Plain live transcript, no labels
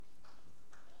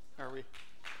Are we?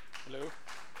 Hello?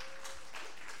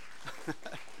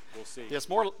 We'll see. Yes,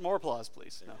 more applause,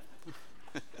 please.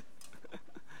 No.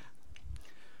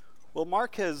 Well,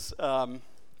 Mark has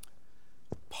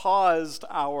paused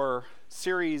our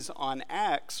series on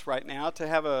Acts right now to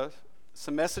have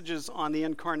some messages on the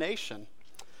incarnation.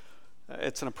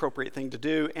 It's an appropriate thing to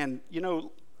do. And, you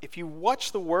know, if you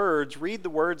watch the words, read the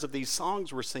words of these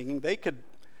songs we're singing, they could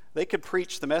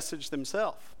preach the message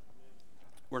themselves.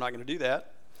 We're not going to do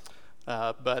that,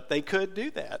 but they could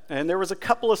do that. And there was a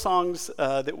couple of songs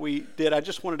that we did. I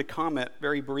just wanted to comment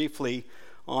very briefly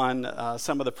on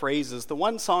some of the phrases. The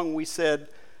one song we said,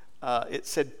 it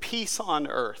said peace on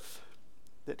earth,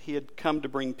 that he had come to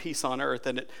bring peace on earth.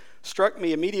 And it struck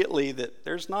me immediately that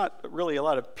there's not really a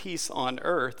lot of peace on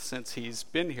earth since he's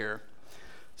been here.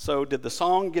 So did the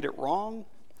song get it wrong?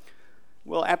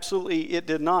 Well, absolutely it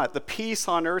did not. The peace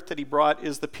on earth that he brought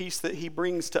is the peace that he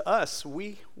brings to us.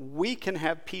 We can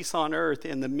have peace on earth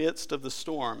in the midst of the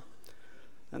storm,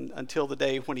 and until the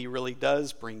day when he really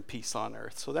does bring peace on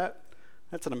earth. So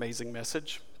that's an amazing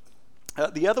message.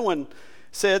 The other one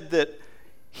said that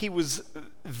he was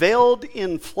veiled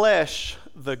in flesh,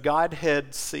 the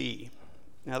Godhead see.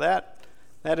 Now that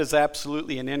is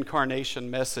absolutely an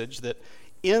incarnation message, that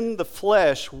in the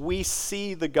flesh we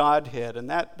see the Godhead, and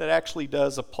that actually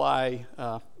does apply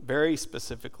very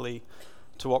specifically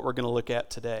to what we're going to look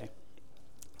at today.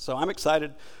 So I'm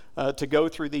excited to go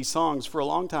through these songs. For a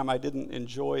long time I didn't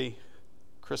enjoy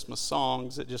Christmas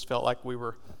songs. It just felt like we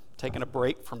were taking a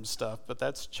break from stuff, but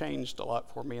that's changed a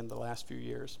lot for me in the last few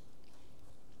years.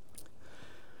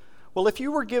 Well, if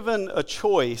you were given a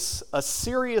choice, a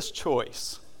serious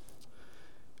choice,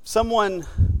 someone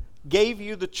gave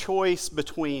you the choice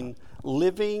between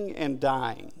living and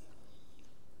dying,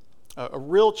 a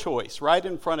real choice right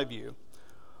in front of you,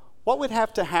 what would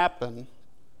have to happen?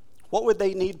 What would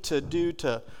they need to do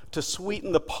to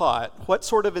sweeten the pot? What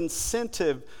sort of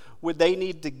incentive would they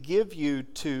need to give you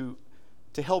to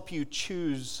help you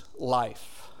choose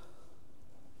life?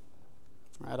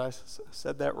 Right, I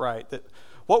said that right. That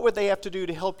what would they have to do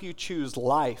to help you choose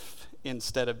life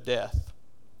instead of death?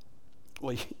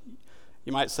 Well,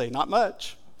 you might say, not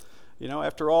much. You know,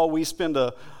 after all, we spend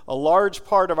a large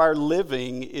part of our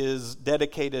living is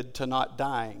dedicated to not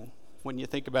dying. When you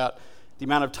think about the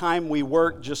amount of time we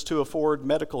work just to afford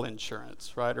medical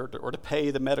insurance, right, or to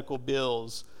pay the medical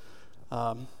bills,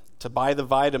 to buy the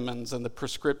vitamins and the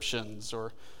prescriptions,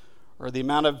 or the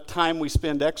amount of time we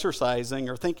spend exercising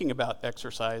or thinking about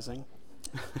exercising,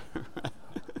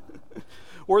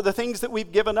 or the things that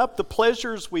we've given up, the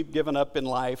pleasures we've given up in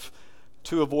life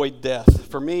to avoid death.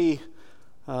 For me,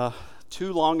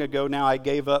 too long ago now, I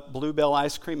gave up Bluebell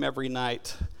ice cream every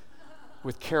night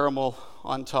with caramel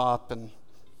on top and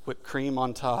whipped cream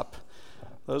on top.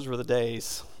 Those were the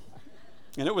days.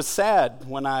 And it was sad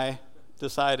when I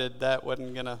decided that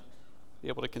wasn't going to be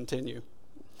able to continue.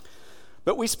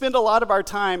 But we spend a lot of our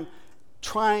time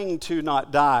trying to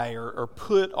not die or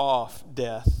put off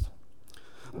death.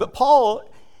 But Paul,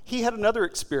 he had another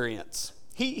experience.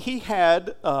 He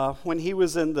had, when he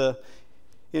was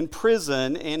in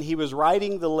prison and he was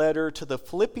writing the letter to the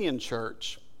Philippian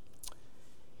church,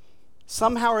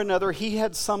 somehow or another he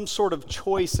had some sort of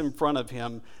choice in front of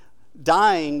him.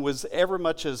 Dying was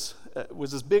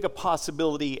was as big a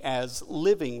possibility as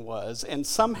living was, and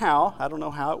somehow, I don't know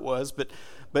how it was,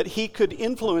 but he could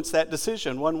influence that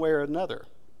decision one way or another,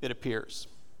 it appears.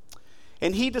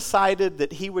 And he decided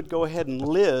that he would go ahead and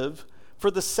live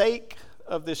for the sake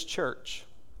of this church,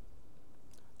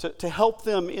 to help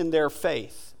them in their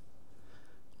faith.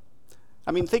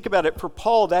 I mean, think about it. For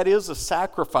Paul, that is a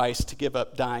sacrifice to give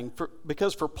up dying.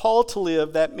 Because for Paul to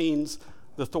live, that means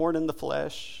the thorn in the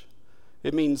flesh.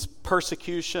 It means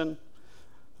persecution,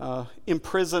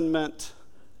 imprisonment,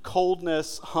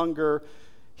 coldness, hunger.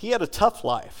 He had a tough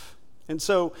life. And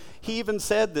so he even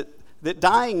said that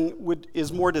dying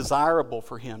is more desirable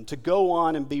for him, to go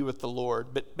on and be with the Lord.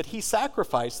 But he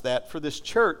sacrificed that for this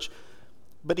church,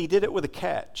 but he did it with a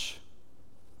catch.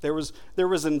 There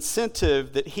was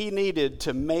incentive that he needed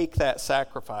to make that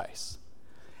sacrifice.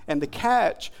 And the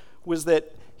catch was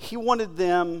that he wanted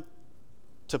them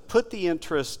to put the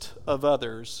interest of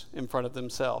others in front of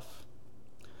themselves.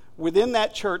 Within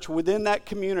that church, within that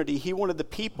community, he wanted the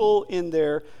people in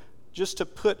there just to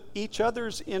put each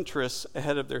other's interests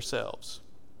ahead of themselves.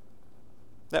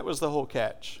 That was the whole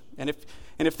catch. And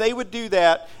if they would do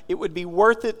that, it would be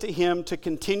worth it to him to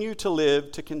continue to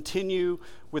live, to continue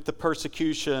with the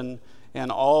persecution and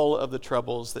all of the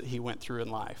troubles that he went through in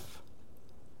life.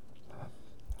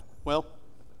 Well,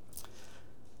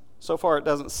 so far it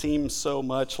doesn't seem so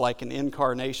much like an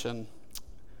incarnation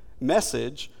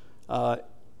message.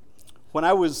 when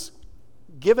I was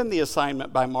given the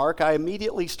assignment by Mark, I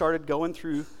immediately started going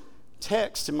through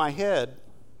text in my head,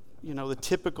 the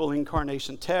typical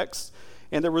incarnation text.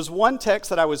 And there was one text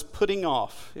that I was putting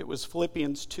off. It was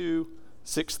Philippians 2,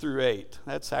 6 through 8.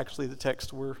 That's actually the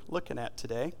text we're looking at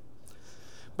today.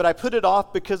 But I put it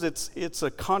off because it's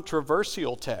a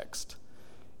controversial text.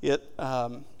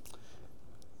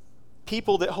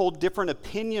 People that hold different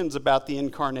opinions about the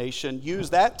incarnation use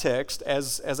that text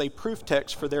as a proof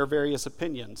text for their various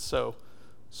opinions.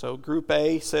 So Group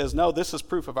A says, no, this is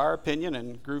proof of our opinion,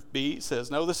 and Group B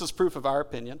says, no, this is proof of our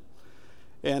opinion.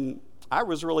 And I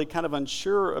was really kind of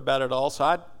unsure about it all,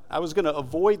 so I was going to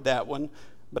avoid that one,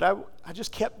 but I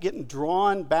just kept getting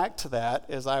drawn back to that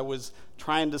as I was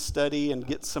trying to study and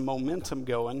get some momentum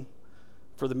going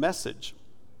for the message.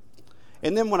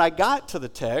 And then when I got to the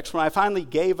text, when I finally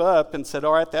gave up and said,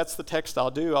 all right, that's the text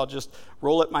I'll do, I'll just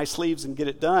roll up my sleeves and get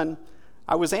it done,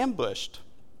 I was ambushed.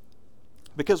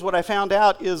 Because what I found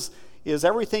out is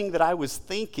everything that I was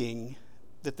thinking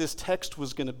that this text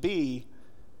was going to be,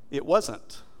 it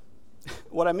wasn't.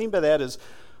 What I mean by that is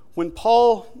when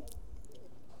Paul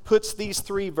puts these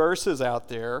 3 verses out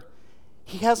there,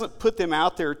 he hasn't put them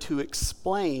out there to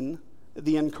explain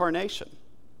the incarnation.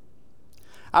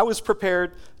 I was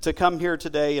prepared to come here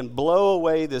today and blow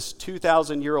away this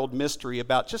 2,000-year-old mystery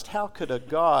about just how could a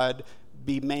God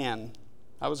be man.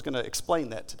 I was going to explain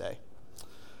that today.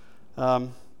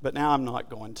 But now I'm not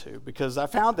going to, because I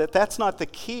found that that's not the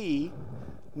key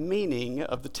meaning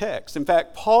of the text. In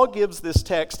fact, Paul gives this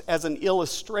text as an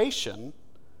illustration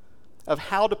of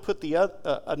how to put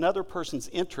another person's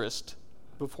interest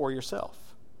before yourself.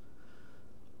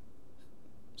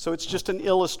 So it's just an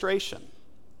illustration.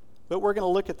 But we're going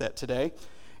to look at that today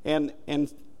and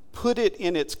put it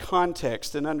in its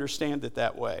context and understand it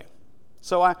that way.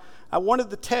 So I wanted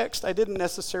the text. I didn't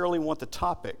necessarily want the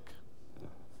topic.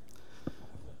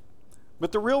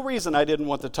 But the real reason I didn't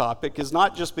want the topic is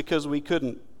not just because we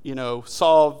couldn't,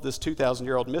 solve this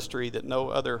 2,000-year-old mystery that no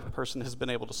other person has been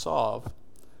able to solve.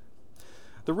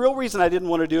 The real reason I didn't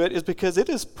want to do it is because it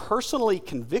is personally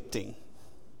convicting.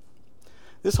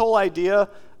 This whole idea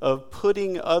of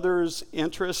putting others'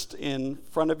 interest in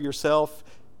front of yourself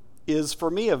is, for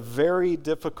me, a very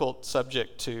difficult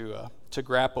subject to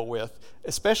grapple with,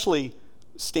 especially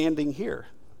standing here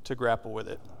to grapple with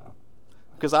it.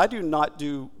 Because I do not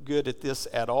do good at this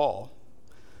at all.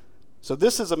 So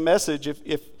this is a message,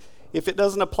 if it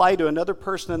doesn't apply to another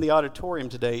person in the auditorium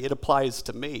today, it applies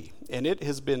to me. And it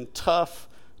has been tough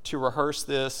to rehearse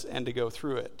this and to go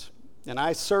through it. And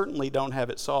I certainly don't have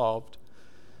it solved.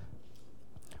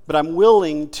 But I'm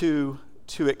willing to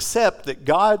accept that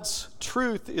God's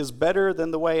truth is better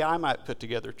than the way I might put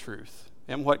together truth.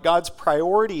 And what God's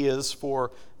priority is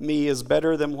for me is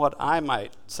better than what I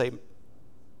might say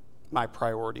my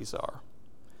priorities are.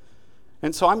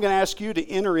 And so I'm going to ask you to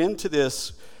enter into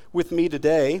this with me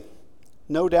today.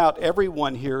 No doubt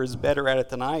everyone here is better at it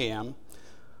than I am,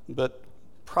 but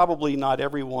probably not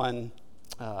everyone,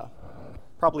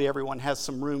 probably everyone has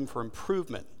some room for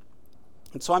improvement.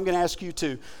 And so I'm going to ask you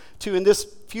to in this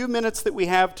few minutes that we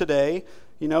have today,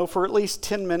 for at least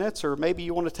 10 minutes, or maybe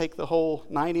you want to take the whole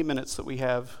 90 minutes that we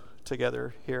have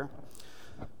together here.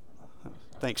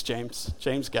 Thanks, James.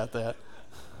 James got that.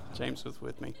 James was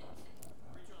with me.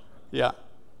 Yeah.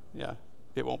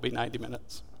 It won't be 90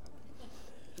 minutes.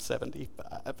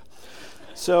 75.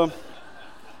 So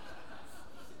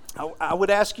I would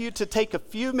ask you to take a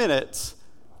few minutes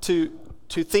to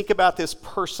think about this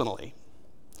personally.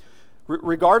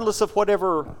 Regardless of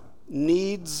whatever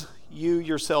needs you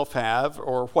yourself have,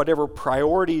 or whatever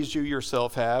priorities you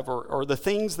yourself have, or the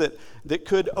things that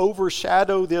could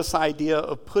overshadow this idea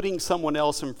of putting someone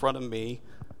else in front of me,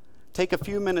 take a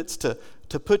few minutes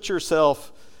to put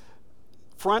yourself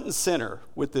front and center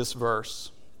with this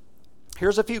verse.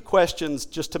 Here's a few questions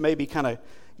just to maybe kind of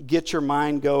get your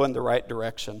mind going the right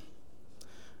direction.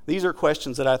 These are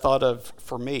questions that I thought of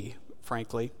for me,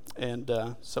 frankly, and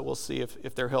so we'll see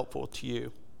if they're helpful to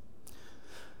you.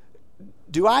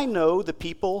 Do I know the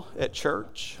people at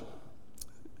church?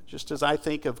 Just as I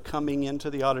think of coming into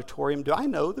the auditorium, do I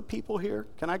know the people here?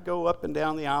 Can I go up and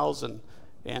down the aisles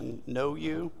and know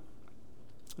you?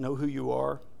 Know who you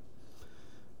are?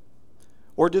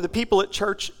 Or do the people at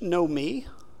church know me?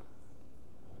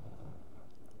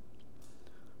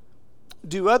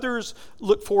 Do others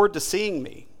look forward to seeing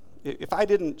me? If I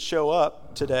didn't show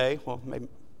up today, well,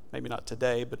 maybe not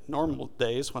today, but normal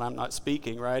days when I'm not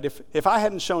speaking, right? If I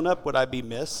hadn't shown up, would I be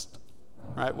missed?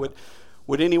 Right?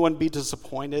 Would anyone be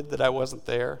disappointed that I wasn't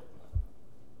there?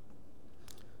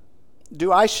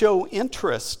 Do I show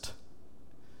interest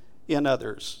in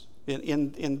others?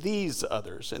 in these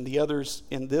others, and the others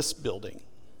in this building?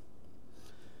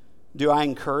 Do I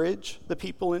encourage the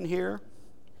people in here?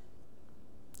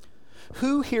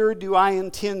 Who here do I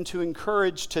intend to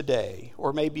encourage today,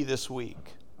 or maybe this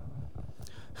week?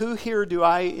 Who here do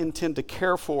I intend to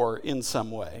care for in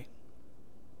some way?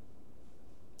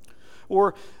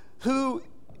 Or who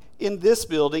in this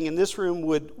building, in this room,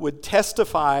 would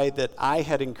testify that I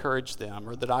had encouraged them,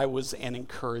 or that I was an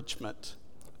encouragement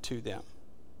to them?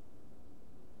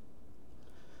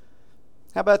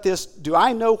 How about this? Do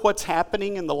I know what's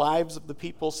happening in the lives of the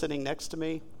people sitting next to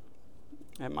me?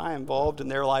 Am I involved in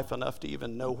their life enough to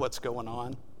even know what's going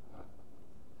on?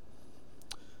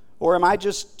 Or am I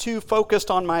just too focused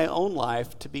on my own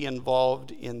life to be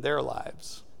involved in their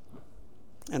lives?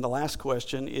 And the last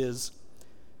question is,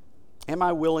 am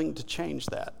I willing to change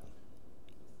that?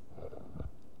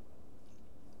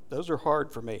 Those are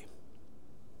hard for me.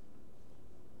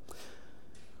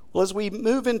 Well, as we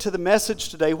move into the message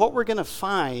today, what we're going to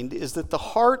find is that the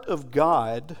heart of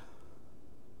God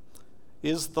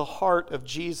is the heart of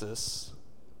Jesus,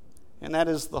 and that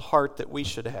is the heart that we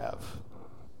should have.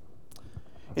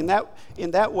 In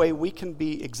that way, we can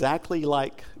be exactly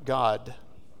like God,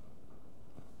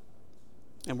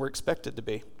 and we're expected to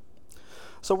be.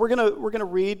 So we're gonna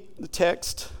read the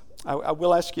text. I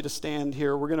will ask you to stand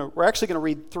here. We're actually gonna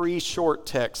read 3 short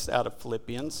texts out of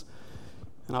Philippians,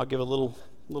 and I'll give a little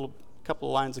couple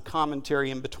of lines of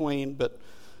commentary in between. But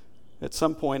at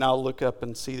some point, I'll look up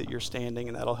and see that you're standing,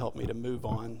 and that'll help me to move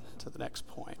on to the next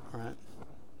point. All right.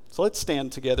 So let's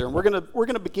stand together, and we're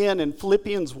gonna begin in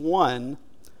Philippians 1,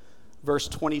 verse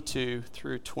 22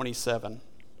 through 27.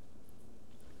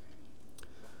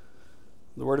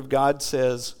 The Word of God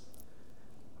says,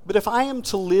 "But if I am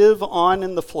to live on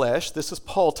in the flesh," this is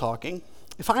Paul talking,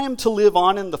 "if I am to live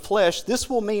on in the flesh, this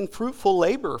will mean fruitful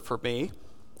labor for me,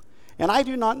 and I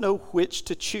do not know which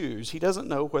to choose." He doesn't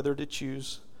know whether to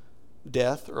choose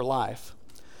death or life.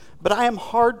 "But I am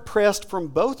hard pressed from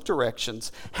both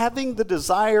directions, having the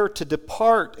desire to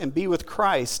depart and be with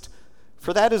Christ,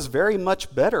 for that is very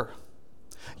much better.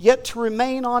 Yet to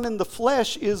remain on in the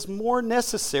flesh is more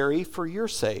necessary for your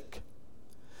sake.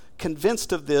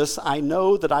 Convinced of this, I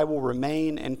know that I will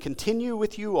remain and continue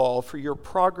with you all for your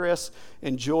progress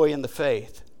and joy in the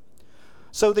faith,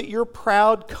 so that your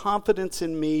proud confidence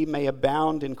in me may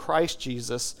abound in Christ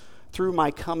Jesus through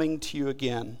my coming to you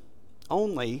again.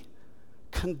 Only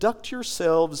conduct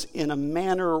yourselves in a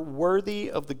manner worthy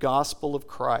of the gospel of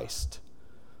Christ,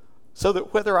 so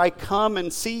that whether I come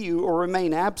and see you or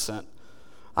remain absent,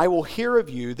 I will hear of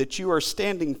you that you are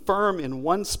standing firm in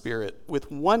one spirit, with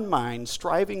one mind,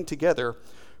 striving together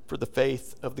for the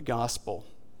faith of the gospel."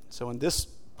 So in this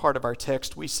part of our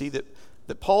text, we see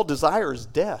that Paul desires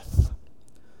death,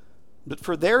 but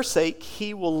for their sake,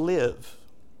 he will live.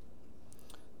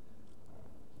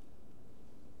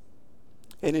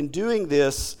 And in doing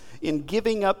this, in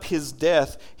giving up his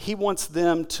death, he wants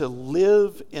them to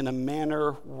live in a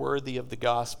manner worthy of the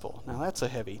gospel. Now, that's a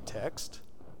heavy text.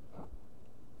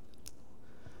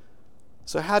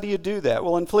 So how do you do that?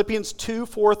 Well, in Philippians 2,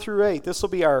 4 through 8, this will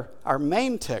be our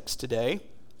main text today.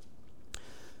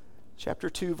 Chapter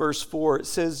 2, verse 4, it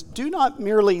says, "Do not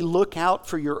merely look out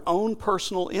for your own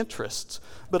personal interests,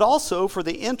 but also for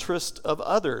the interest of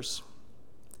others.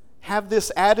 Have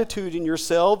this attitude in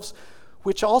yourselves,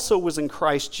 which also was in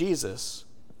Christ Jesus,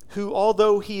 who,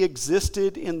 although he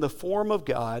existed in the form of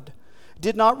God,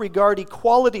 did not regard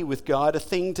equality with God a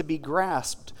thing to be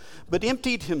grasped, but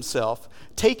emptied himself,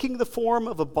 taking the form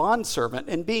of a bondservant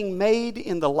and being made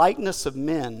in the likeness of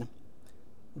men.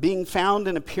 Being found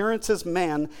in appearance as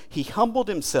man, he humbled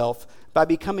himself by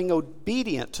becoming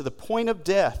obedient to the point of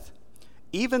death,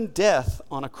 even death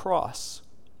on a cross."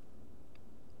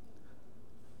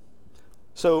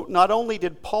 So not only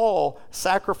did Paul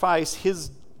sacrifice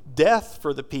his death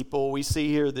for the people, we see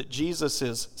here that Jesus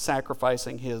is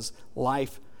sacrificing his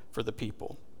life for the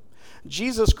people.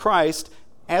 Jesus Christ,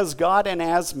 as God and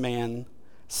as man,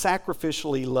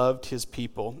 sacrificially loved his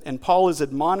people, and Paul is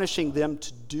admonishing them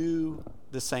to do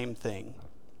the same thing.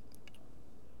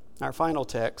 Our final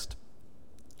text,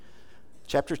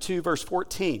 chapter 2, verse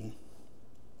 14.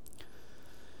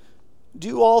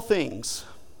 "Do all things,"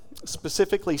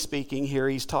 specifically speaking here,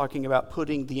 he's talking about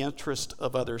putting the interest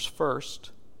of others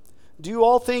first. "Do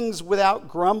all things without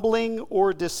grumbling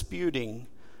or disputing,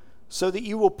 so that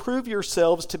you will prove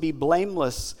yourselves to be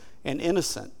blameless and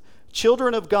innocent,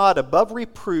 children of God above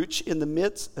reproach in the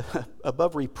midst of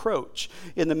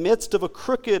a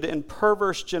crooked and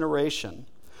perverse generation,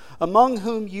 among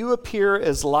whom you appear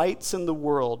as lights in the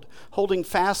world, holding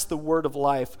fast the word of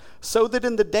life, so that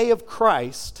in the day of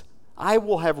Christ I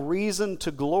will have reason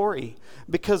to glory,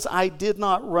 because I did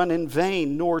not run in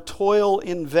vain, nor toil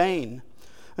in vain.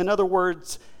 In other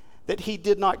words, that he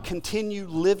did not continue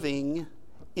living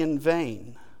in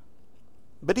vain.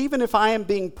 But even if I am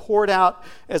being poured out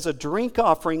as a drink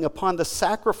offering upon the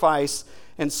sacrifice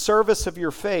and service of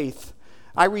your faith,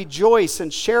 I rejoice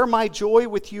and share my joy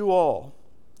with you all.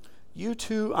 You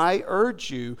too, I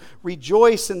urge you,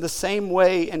 rejoice in the same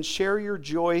way and share your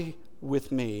joy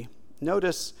with me.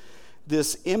 Notice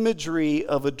this imagery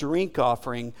of a drink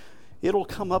offering. It'll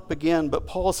come up again, but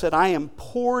Paul said, I am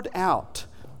poured out.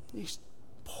 He's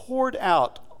poured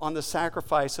out on the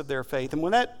sacrifice of their faith. And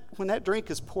when that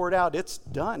drink is poured out, it's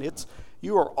done.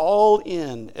 You are all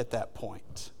in at that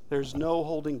point. There's no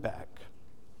holding back.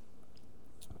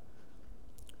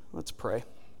 Let's pray.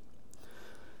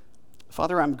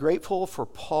 Father, I'm grateful for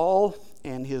Paul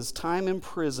and his time in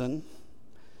prison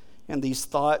and these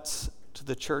thoughts to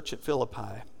the church at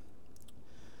Philippi.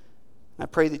 I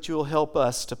pray that you will help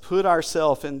us to put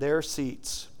ourselves in their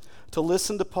seats, to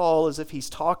listen to Paul as if he's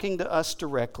talking to us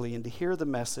directly, and to hear the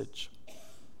message,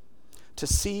 to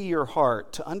see your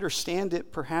heart, to understand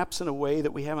it perhaps in a way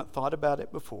that we haven't thought about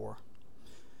it before,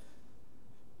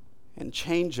 and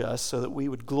change us so that we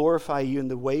would glorify you in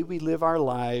the way we live our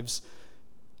lives,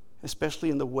 especially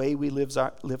in the way we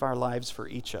live our lives for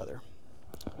each other.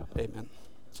 Amen.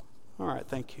 All right,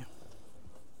 thank you.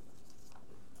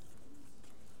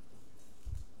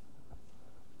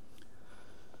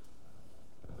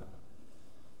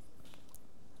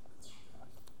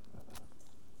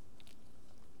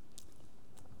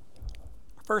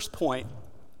 First point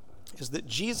is that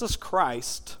Jesus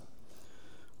Christ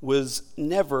was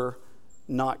never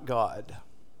not God.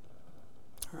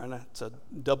 All right, it's a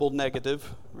double negative,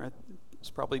 right? It's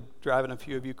probably driving a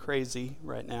few of you crazy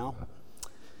right now.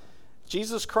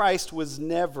 Jesus Christ was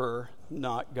never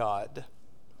not God.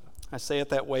 I say it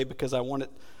that way because I want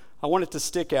it to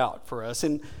stick out for us.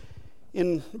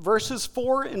 In verses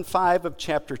 4 and 5 of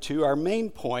chapter 2, our main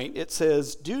point, it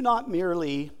says, do not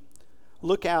merely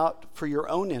look out for your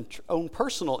own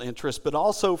personal interest, but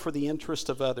also for the interest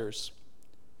of others.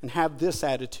 And have this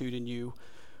attitude in you,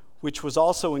 which was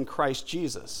also in Christ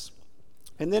Jesus.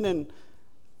 And then in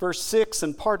verse 6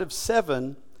 and part of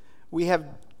 7, we have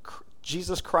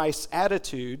Jesus Christ's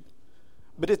attitude,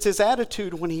 but it's his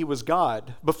attitude when he was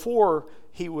God, before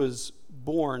he was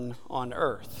born on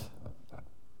earth.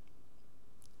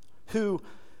 Who,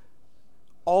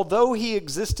 although he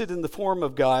existed in the form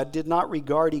of God, did not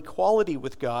regard equality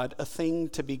with God a thing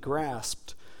to be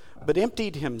grasped, but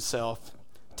emptied himself,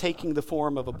 taking the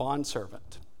form of a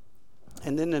bondservant.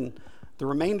 And then in the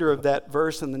remainder of that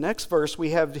verse, in the next verse,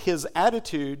 we have his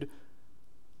attitude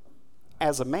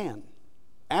as a man,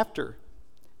 after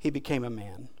he became a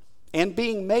man. And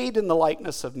being made in the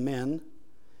likeness of men,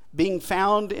 being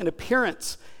found in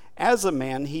appearance as a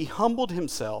man, he humbled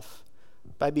himself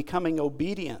by becoming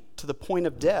obedient to the point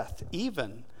of death,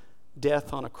 even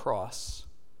death on a cross.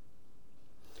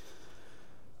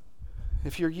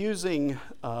 If you're using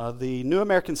the New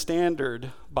American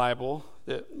Standard Bible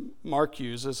that Mark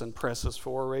uses and presses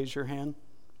for, raise your hand.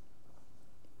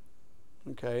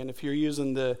 Okay, and if you're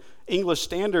using the English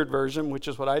Standard Version, which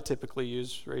is what I typically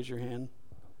use, raise your hand.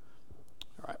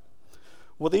 All right.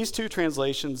 Well, these two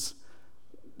translations,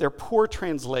 they're poor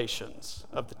translations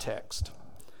of the text.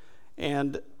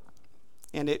 And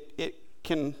it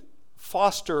can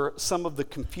foster some of the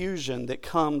confusion that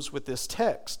comes with this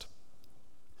text.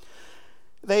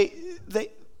 There's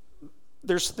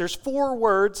 4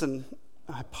 words, and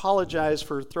I apologize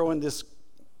for throwing this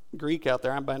Greek out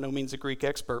there. I'm by no means a Greek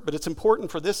expert, but it's important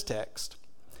for this text.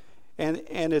 And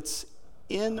it's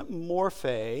in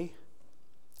morphe,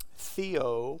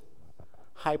 theo,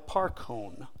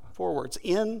 hyparchon. 4 words.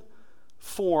 In,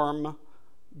 form,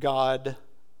 God,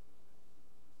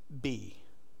 be.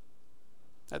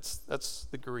 That's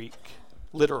the Greek,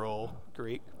 literal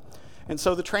Greek. And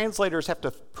so the translators have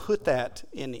to put that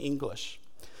in English.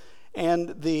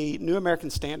 And the New American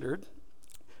Standard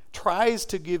tries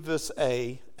to give us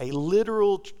a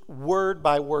literal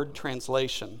word-by-word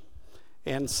translation.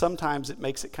 And sometimes it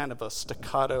makes it kind of a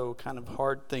staccato, kind of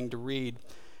hard thing to read.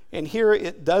 And here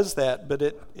it does that, but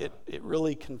it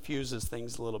really confuses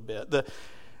things a little bit.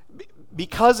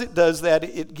 Because it does that,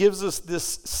 it gives us this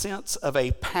sense of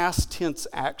a past tense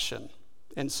action.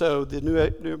 And so the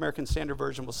New American Standard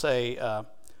Version will say,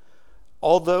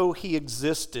 although he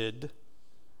existed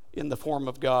in the form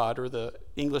of God, or the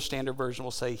English Standard Version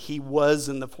will say he was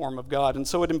in the form of God. And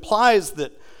so it implies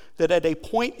that at a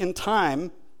point in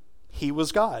time, he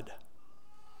was God.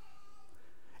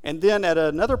 And then at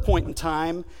another point in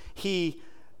time, he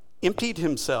emptied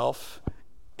himself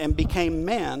and became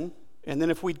man. And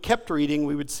then if we'd kept reading,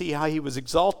 we would see how he was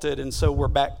exalted, and so we're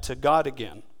back to God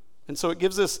again. And so it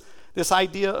gives us this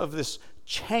idea of this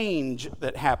change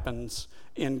that happens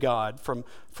in God,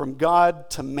 from God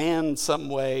to man some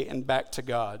way and back to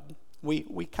God.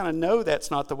 We kind of know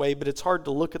that's not the way, but it's hard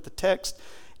to look at the text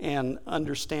and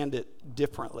understand it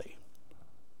differently.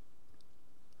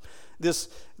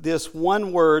 This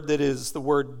one word that is the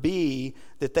word be,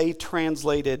 that they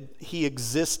translated he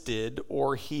existed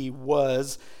or he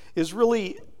was, is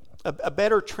really a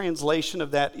better translation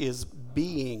of that is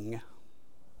being.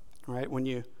 Right? When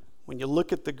you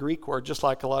look at the Greek word, just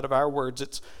like a lot of our words,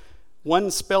 it's one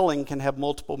spelling can have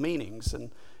multiple meanings.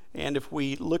 And if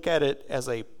we look at it as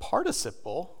a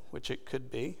participle, which it could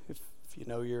be, if you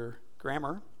know your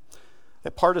grammar,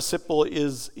 a participle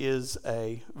is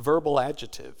a verbal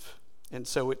adjective. And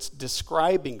so it's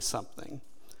describing something.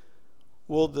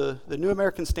 Well, the New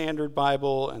American Standard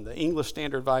Bible and the English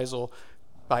Standard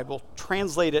Bible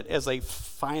translate it as a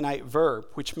finite verb,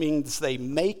 which means they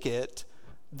make it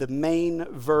the main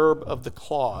verb of the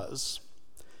clause.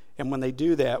 And when they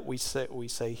do that, we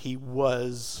say he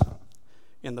was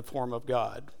in the form of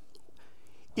God.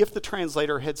 If the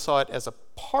translator had saw it as a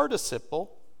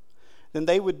participle, then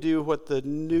they would do what the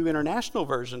New International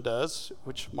Version does,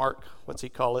 which Mark, what's he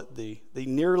call it? The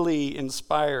nearly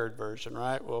inspired version,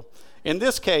 right? Well, in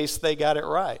this case, they got it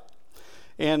right.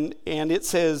 And it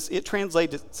says, it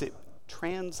translates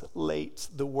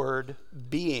the word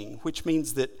being, which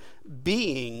means that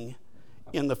being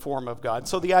in the form of God.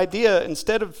 So the idea,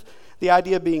 instead of the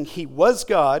idea being he was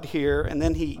God here, and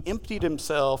then he emptied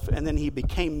himself, and then he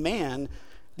became man,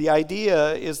 the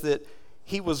idea is that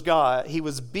he was God. He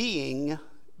was being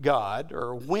God,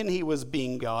 or when he was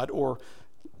being God, or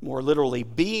more literally,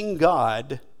 being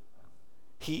God,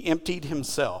 he emptied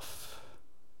himself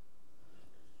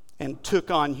and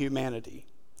took on humanity.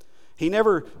 He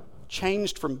never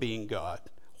changed from being God.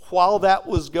 While that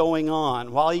was going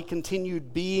on, while he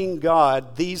continued being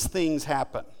God, these things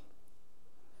happen.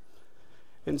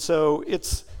 And so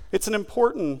it's an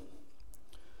important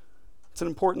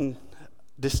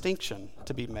distinction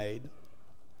to be made.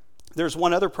 There's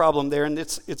one other problem there, and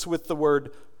it's with the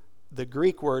word. The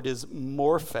Greek word is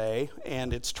morphe,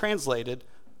 and it's translated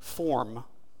form,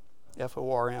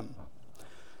 F-O-R-M.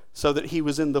 So that he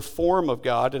was in the form of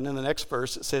God, and in the next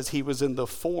verse it says he was in the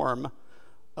form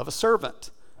of a servant.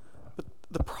 But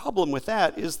the problem with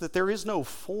that is that there is no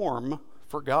form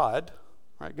for God.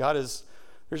 Right?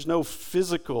 There's no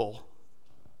physical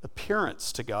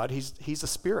appearance to God. He's a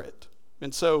spirit.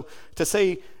 And so to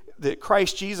say that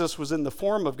Christ Jesus was in the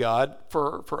form of God,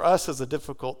 for us is a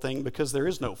difficult thing because there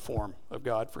is no form of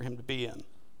God for him to be in.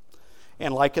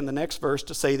 And like in the next verse,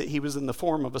 to say that he was in the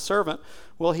form of a servant,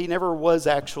 well, he never was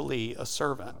actually a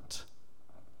servant.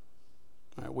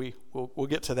 All right, we'll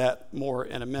get to that more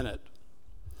in a minute.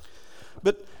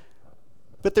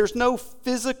 But there's no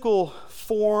physical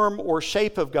form or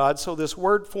shape of God, so this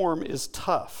word form is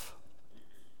tough.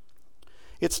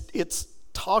 It's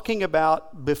talking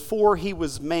about before he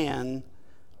was man,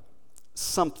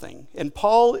 something. And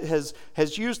Paul has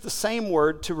used the same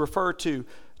word to refer to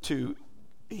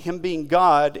him being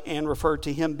God and refer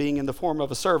to him being in the form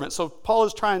of a servant. So Paul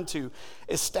is trying to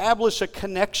establish a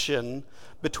connection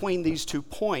between these 2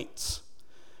 points.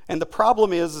 And the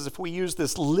problem is if we use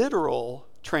this literal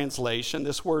translation,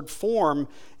 this word form,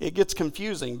 it gets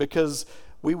confusing because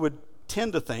we would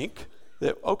tend to think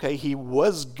that, okay, he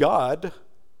was God,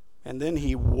 and then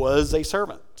he was a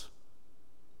servant,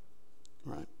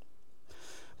 right?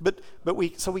 But we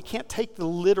can't take the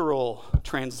literal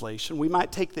translation. We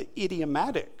might take the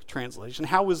idiomatic translation.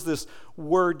 How was this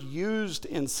word used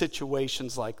in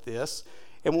situations like this?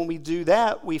 And when we do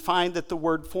that, we find that the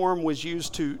word form was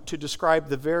used to describe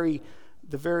the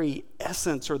very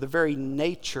essence or the very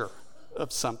nature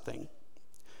of something.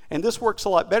 And this works a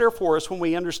lot better for us when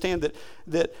we understand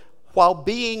that while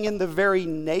being in the very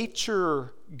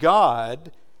nature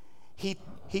God, he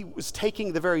was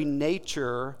taking the very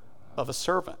nature of a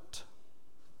servant.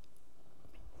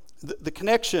 The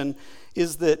connection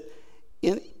is that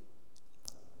in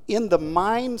the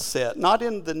mindset, not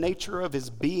in the nature of his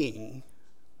being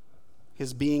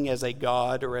as a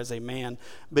God or as a man,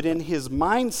 but in his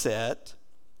mindset,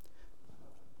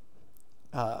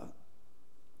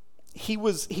 he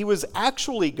was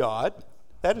actually God.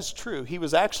 That is true. He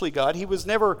was actually God. He was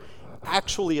never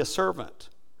actually a servant.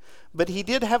 But he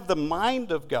did have the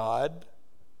mind of God,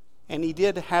 and he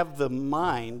did have the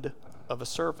mind of a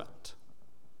servant.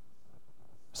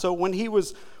 So when he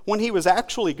was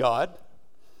actually God,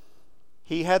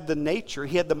 he had the nature,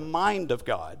 he had the mind of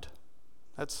God.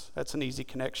 That's an easy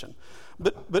connection.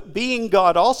 But being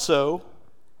God also,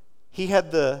 he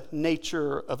had the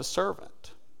nature of a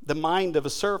servant, the mind of a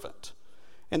servant.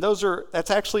 And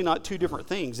that's actually not two different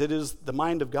things. It is the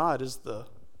mind of God is the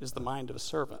mind of a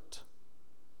servant.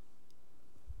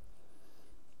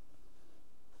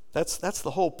 That's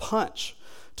the whole punch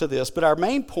to this. But our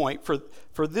main point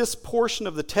for this portion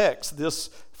of the text, this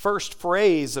first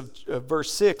phrase of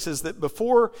verse 6, is that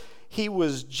before he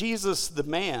was Jesus the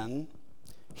man,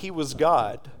 he was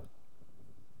God.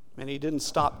 And he didn't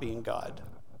stop being God.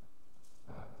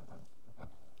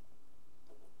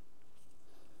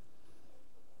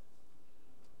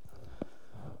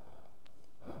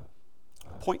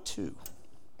 Point two.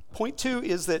 Point two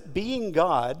is that being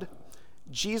God,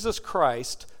 Jesus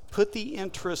Christ put the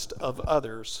interest of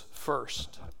others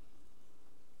first.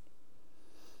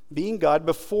 Being God,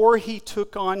 before he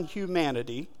took on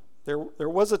humanity, there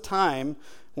was a time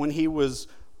when he was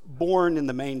born in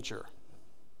the manger,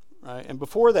 right? And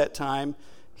before that time,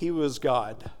 he was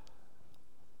God.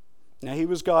 Now, he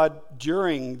was God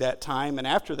during that time and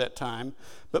after that time,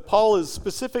 but Paul is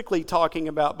specifically talking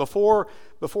about before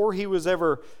he was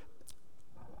ever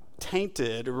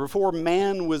tainted, or before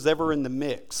man was ever in the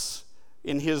mix,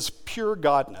 in his pure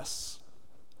godness.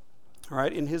 All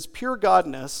right, in his pure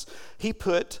godness, he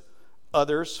put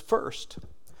others first.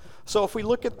 So if we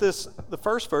look at this, the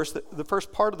first verse, the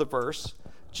first part of the verse,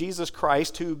 Jesus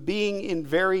Christ, who being in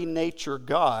very nature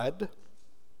God,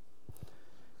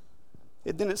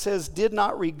 then it says, did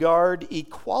not regard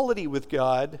equality with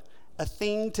God a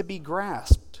thing to be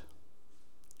grasped.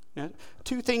 Now,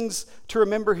 two things to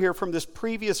remember here from this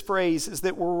previous phrase is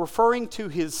that we're referring to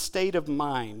his state of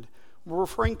mind. We're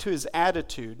referring to his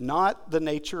attitude, not the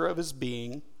nature of his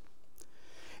being.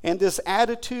 And this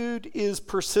attitude is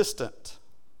persistent.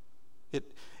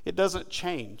 It doesn't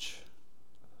change.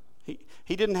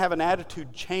 He didn't have an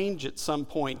attitude change at some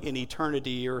point in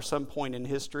eternity or some point in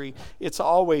history. It's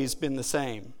always been the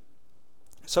same.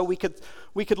 So we could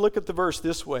look at the verse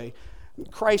this way.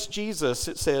 Christ Jesus,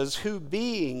 it says, who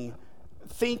being,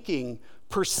 thinking,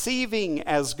 perceiving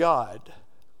as God,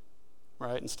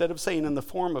 right? Instead of saying in the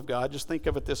form of God, just think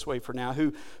of it this way for now.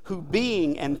 Who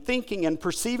being and thinking and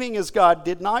perceiving as God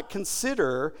did not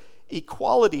consider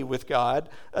equality with God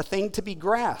a thing to be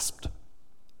grasped.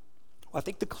 Well, I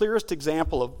think the clearest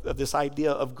example of this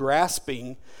idea of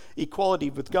grasping equality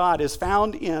with God is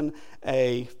found in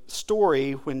a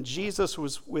story when Jesus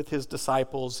was with his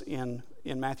disciples in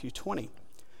Matthew 20. And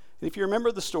if you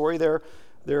remember the story,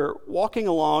 they're walking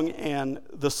along, and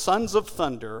the sons of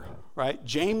thunder, right,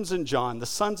 James and John, the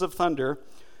sons of thunder,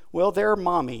 well, their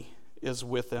mommy is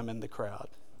with them in the crowd,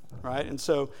 right? And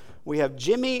so we have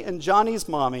Jimmy and Johnny's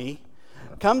mommy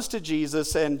comes to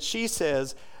Jesus, and she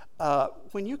says,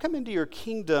 when you come into your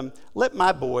kingdom, let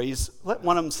my boys, let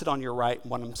one of them sit on your right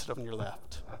and one of them sit on your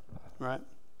left, right?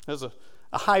 There's a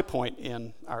high point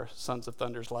in our Sons of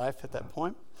Thunder's life at that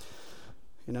point.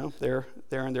 You know, they're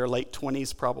in their late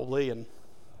 20s probably, and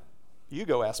you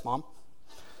go ask Mom.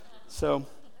 So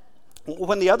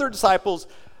when the other disciples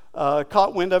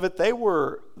caught wind of it, they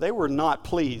were not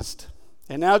pleased.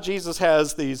 And now Jesus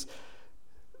has this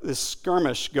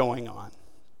skirmish going on.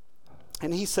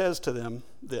 And he says to them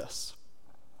this: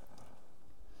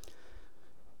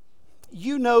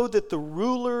 you know that the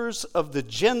rulers of the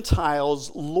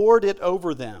Gentiles lord it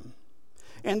over them,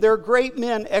 and their great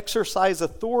men exercise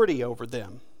authority over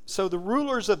them. So the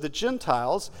rulers of the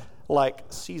Gentiles, like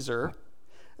Caesar,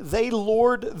 they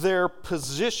lord their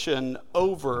position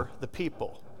over the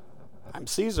people. I'm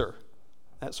Caesar,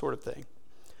 that sort of thing.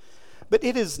 But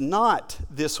it is not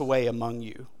this way among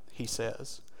you, he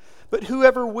says. But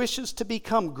whoever wishes to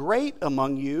become great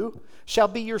among you shall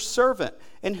be your servant,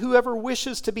 and whoever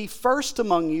wishes to be first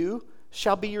among you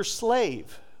shall be your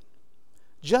slave.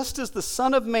 Just as the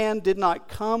Son of Man did not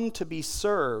come to be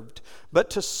served, but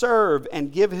to serve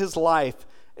and give his life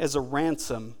as a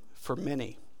ransom for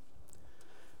many.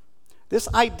 This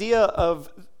idea of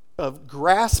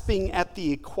grasping at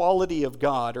the equality of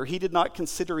God, or he did not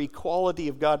consider equality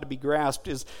of God to be grasped,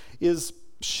 is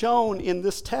shown in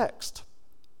this text.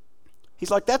 He's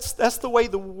like, that's the way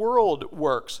the world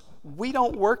works. We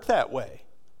don't work that way.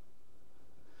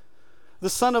 The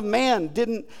Son of Man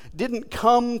didn't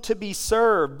come to be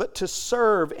served, but to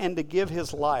serve and to give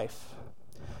his life.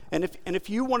 And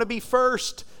if you want to be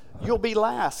first, you'll be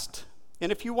last.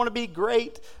 And if you want to be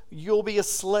great, you'll be a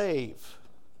slave.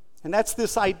 And that's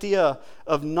this idea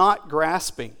of not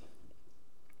grasping.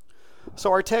 So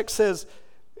our text says,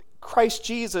 Christ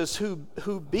Jesus,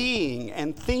 who being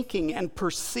and thinking and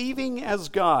perceiving as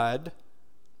God,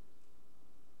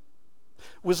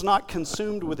 was not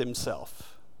consumed with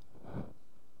himself.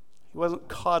 He wasn't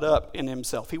caught up in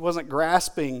himself. He wasn't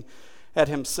grasping at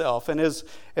himself. And as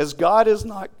God is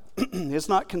not is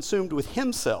not consumed with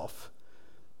himself,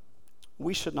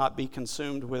 we should not be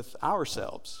consumed with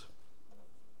ourselves.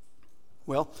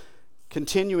 Well,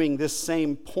 continuing this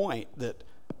same point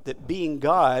that being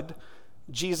God,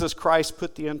 Jesus Christ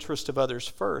put the interest of others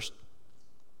first.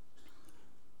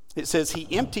 It says he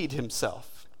emptied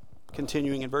himself.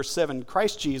 Continuing in verse 7,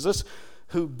 Christ Jesus,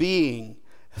 who being,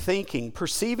 thinking,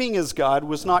 perceiving as God,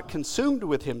 was not consumed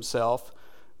with himself,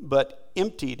 but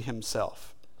emptied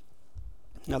himself.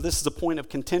 Now this is a point of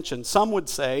contention. Some would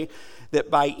say that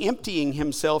by emptying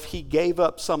himself, he gave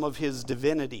up some of his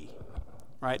divinity.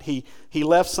 Right? He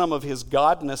left some of his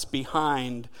godness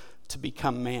behind to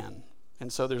become man.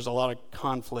 And so there's a lot of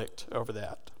conflict over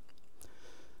that.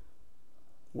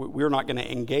 We're not going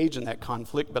to engage in that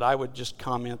conflict, but I would just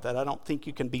comment that I don't think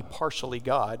you can be partially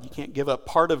God. You can't give up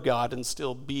part of God and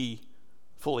still be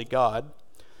fully God.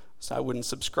 So I wouldn't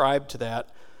subscribe to that.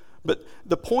 But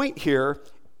the point here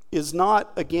is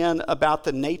not, again, about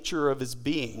the nature of his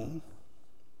being.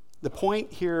 The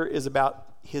point here is about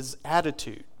his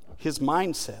attitude, his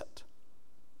mindset.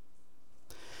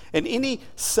 And any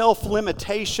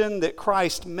self-limitation that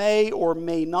Christ may or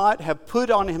may not have put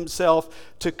on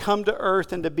himself to come to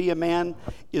earth and to be a man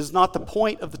is not the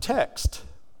point of the text.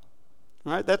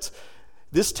 All right?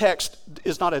 This text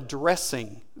is not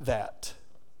addressing that.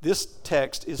 This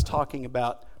text is talking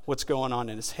about what's going on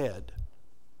in his head.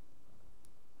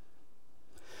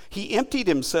 He emptied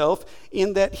himself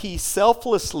in that he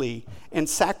selflessly and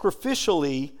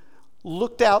sacrificially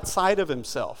looked outside of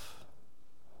himself.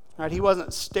 Right? He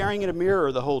wasn't staring at a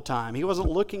mirror the whole time. He wasn't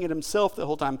looking at himself the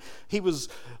whole time. He was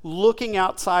looking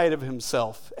outside of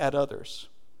himself at others.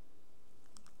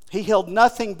 He held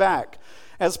nothing back.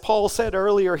 As Paul said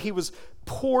earlier, he was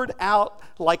poured out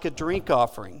like a drink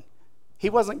offering. He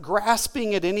wasn't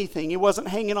grasping at anything. He wasn't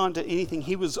hanging on to anything.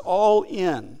 He was all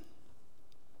in.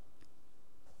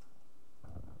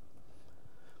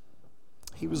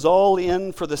 He was all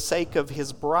in for the sake of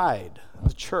his bride,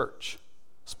 the church,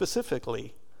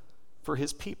 specifically for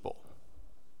his people.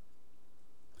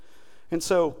 And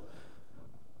so,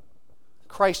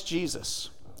 Christ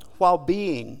Jesus, while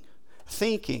being,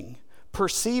 thinking,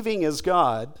 perceiving as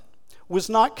God, was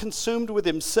not consumed with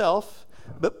himself,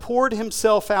 but poured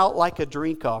himself out like a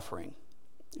drink offering.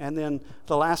 And then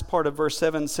the last part of verse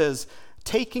 7 says,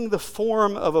 taking the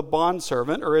form of a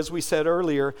bondservant, or as we said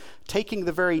earlier, taking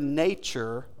the very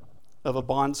nature of a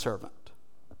bondservant.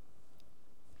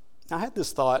 I had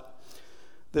this thought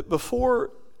that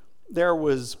before there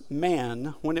was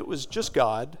man, when it was just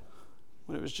God,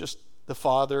 when it was just the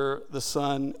Father, the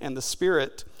Son, and the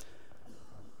Spirit,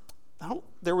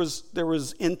 there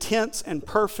was intense and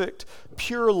perfect,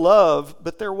 pure love,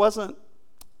 but there wasn't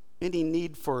any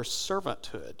need for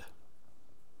servanthood.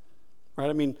 Right?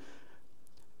 I mean,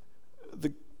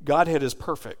 the Godhead is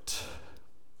perfect,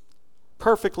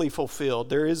 perfectly fulfilled.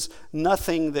 There is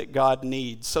nothing that God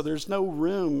needs, so there's no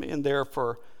room in there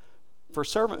for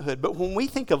servanthood. But when we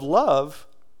think of love,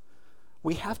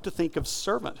 we have to think of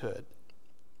servanthood.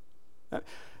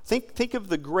 Think of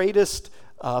the greatest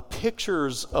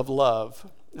pictures of love.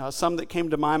 Some that came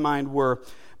to my mind were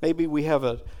maybe we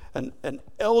have an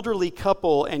elderly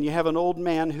couple, and you have an old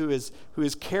man who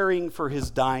is caring for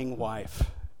his dying wife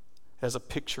as a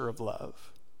picture of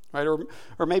love, right?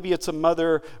 Or maybe it's a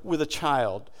mother with a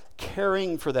child,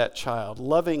 caring for that child,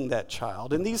 loving that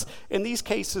child. In these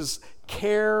cases,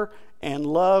 care and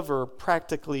love are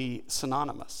practically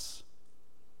synonymous.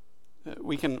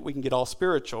 We can get all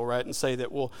spiritual, right, and say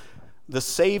that, well, the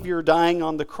Savior dying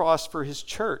on the cross for his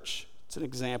church, it's an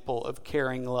example of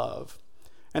caring love.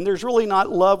 And there's really not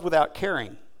love without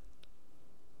caring.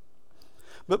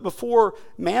 But before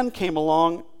man came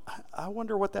along, I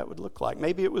wonder what that would look like.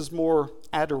 Maybe it was more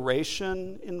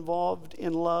adoration involved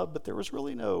in love, but there was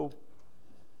really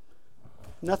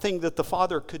nothing that the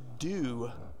Father could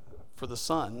do for the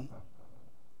Son,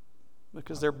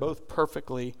 because they're both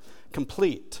perfectly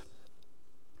complete.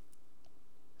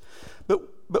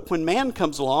 But when man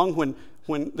comes along,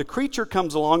 when the creature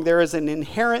comes along, there is an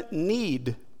inherent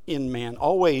need in man,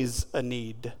 always a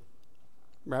need.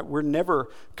 Right? We're never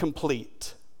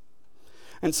complete.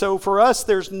 And so for us,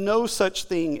 there's no such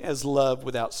thing as love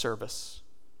without service.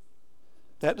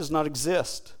 That does not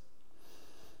exist,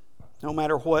 no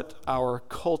matter what our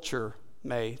culture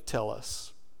may tell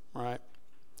us, right?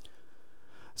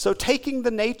 So taking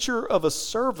the nature of a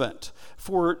servant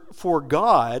for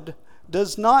God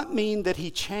does not mean that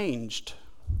he changed.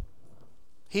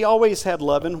 He always had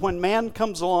love, and when man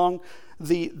comes along,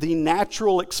 the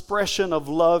natural expression of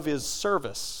love is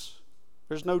service.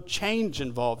 There's no change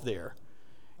involved there.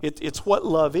 It's what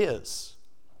love is.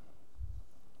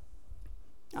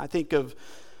 I think of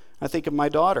my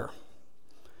daughter.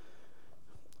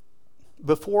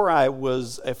 Before I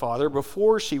was a father,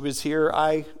 before she was here,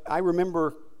 I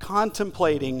remember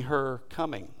contemplating her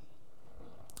coming.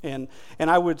 And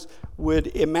I would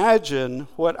imagine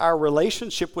what our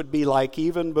relationship would be like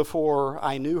even before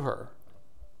I knew her.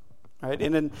 Right?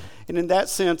 And in that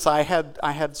sense, I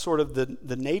had sort of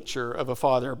the nature of a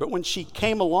father. But when she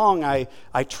came along, I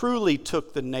truly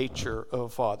took the nature of a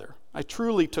father. I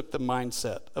truly took the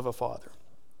mindset of a father.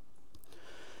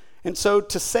 And so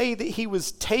to say that he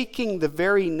was taking the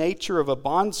very nature of a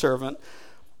bondservant,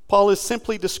 Paul is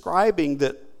simply describing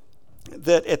that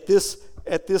at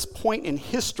this point in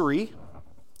history,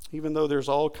 even though there's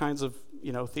all kinds of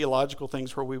theological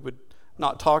things where we would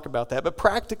not talk about that, but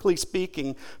practically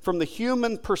speaking, from the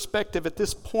human perspective, at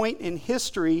this point in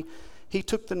history, he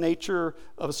took the nature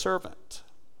of a servant.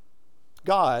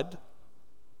 God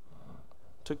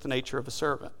took the nature of a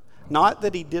servant. Not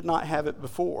that he did not have it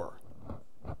before,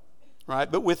 right?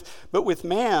 But with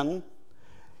man,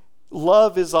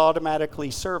 love is automatically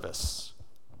service.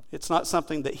 It's not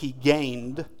something that he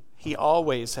gained. He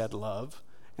always had love,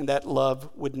 and that love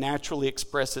would naturally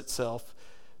express itself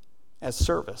as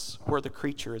service where the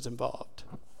creature is involved.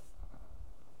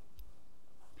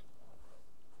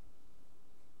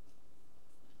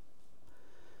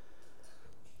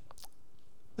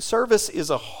 Service is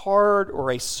a hard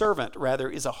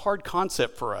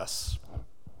concept for us,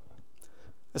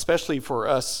 especially for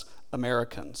us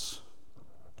Americans,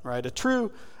 right? A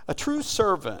true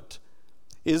servant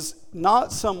is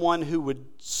not someone who would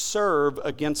serve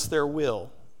against their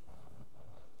will,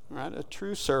 right? A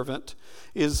true servant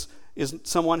is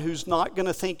someone who's not going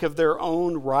to think of their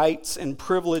own rights and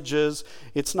privileges.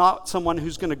 It's not someone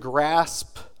who's going to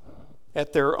grasp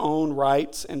at their own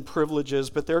rights and privileges,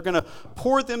 but they're going to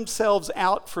pour themselves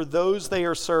out for those they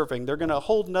are serving. They're going to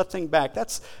hold nothing back.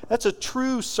 That's a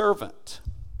true servant.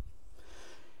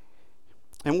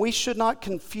 And we should not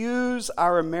confuse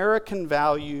our American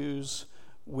values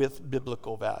with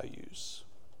biblical values.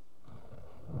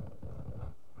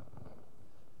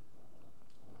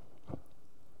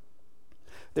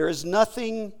 There is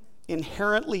nothing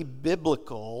inherently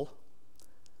biblical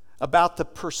about the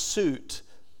pursuit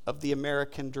of the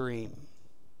American dream.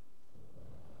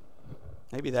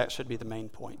 Maybe that should be the main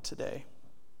point today.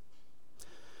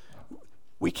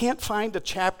 We can't find a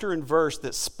chapter and verse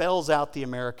that spells out the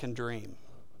American dream,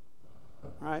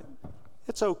 right?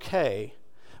 It's okay,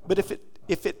 but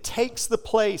if it takes the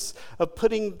place of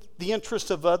putting the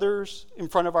interest of others in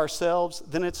front of ourselves,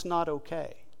 then it's not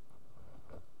okay.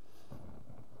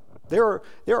 There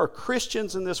are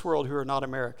Christians in this world who are not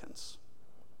Americans.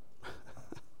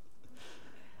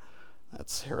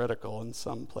 That's heretical in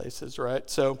some places, right?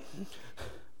 So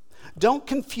don't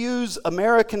confuse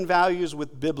American values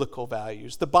with biblical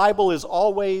values. The Bible is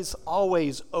always,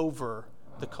 always over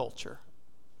the culture.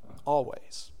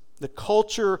 Always. The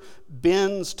culture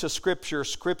bends to Scripture.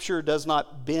 Scripture does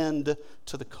not bend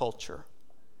to the culture.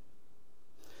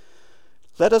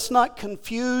 Let us not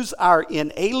confuse our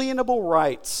inalienable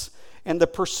rights and the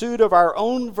pursuit of our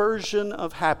own version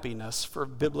of happiness for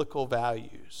biblical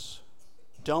values.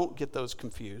 Don't get those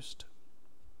confused.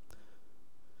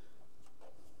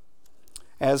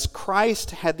 As Christ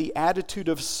had the attitude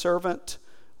of a servant,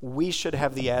 we should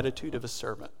have the attitude of a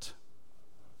servant.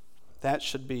 That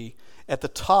should be at the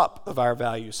top of our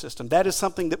value system. That is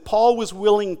something that Paul was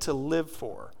willing to live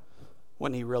for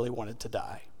when he really wanted to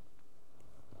die.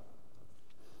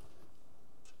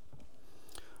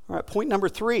 All right, point number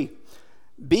 3.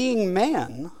 Being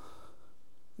man,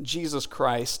 Jesus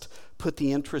Christ put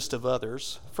the interest of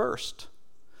others first.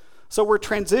 So we're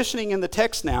transitioning in the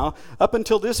text now. Up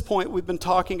until this point, we've been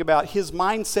talking about his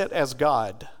mindset as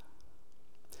God.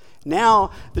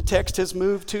 Now the text has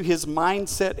moved to his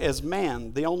mindset as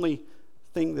man. The only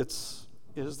thing is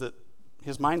that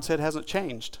his mindset hasn't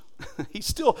changed. He's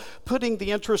still putting the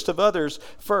interest of others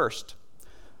first.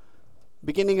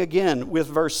 Beginning again with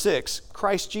verse 6,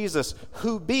 Christ Jesus,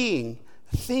 who being,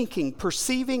 thinking,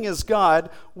 perceiving as God,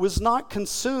 was not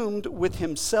consumed with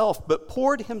himself, but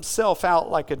poured himself out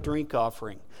like a drink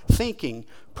offering, thinking,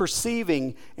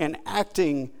 perceiving, and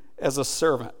acting as a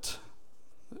servant.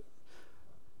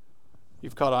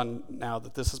 You've caught on now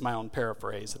that this is my own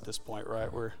paraphrase at this point, right?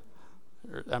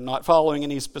 I'm not following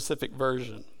any specific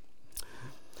version.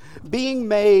 Being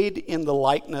made in the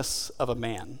likeness of a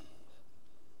man.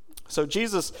 So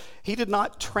Jesus, he did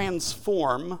not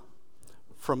transform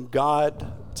from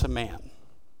God to man.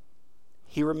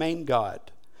 He remained God.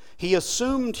 He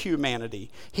assumed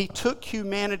humanity. He took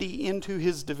humanity into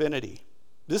his divinity.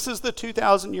 This is the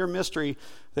 2,000-year mystery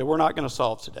that we're not going to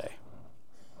solve today.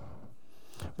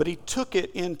 But he took it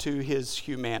into his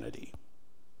humanity.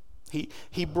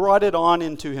 He brought it on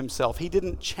into himself. He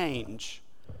didn't change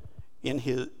in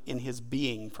his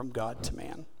being from God to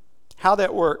man. How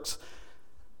that works,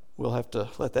 we'll have to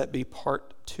let that be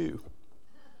part 2.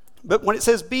 But when it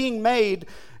says being made,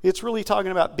 it's really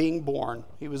talking about being born.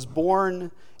 He was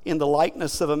born in the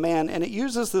likeness of a man, and it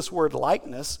uses this word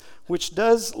likeness, which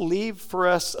does leave for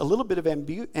us a little bit of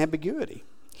ambiguity.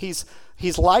 He's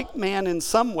like man in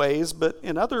some ways, but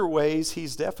in other ways,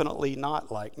 he's definitely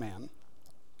not like man.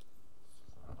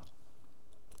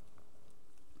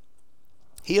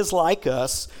 He is like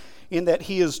us in that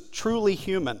he is truly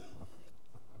human.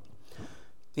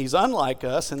 He's unlike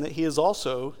us in that he is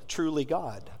also truly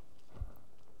God.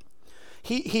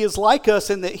 He is like us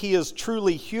in that he is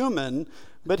truly human,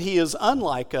 but he is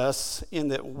unlike us in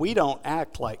that we don't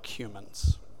act like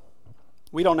humans.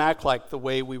 We don't act like the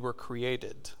way we were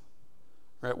created.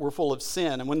 Right? We're full of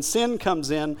sin. And when sin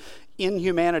comes in,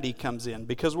 inhumanity comes in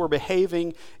because we're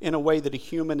behaving in a way that a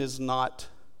human is not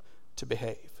to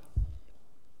behave.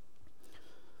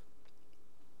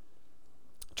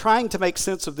 Trying to make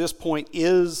sense of this point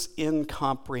is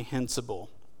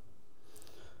incomprehensible.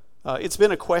 It's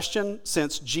been a question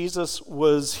since Jesus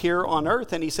was here on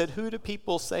earth, and he said, "Who do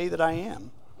people say that I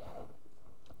am?"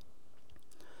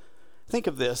 Think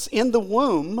of this. In the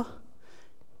womb,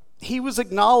 he was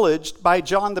acknowledged by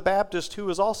John the Baptist, who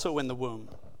was also in the womb.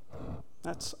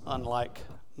 That's unlike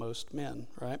most men,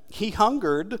 right? He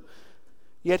hungered,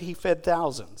 yet he fed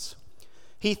thousands.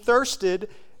 He thirsted,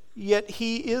 yet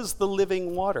he is the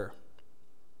living water.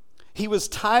 He was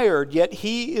tired, yet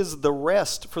he is the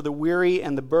rest for the weary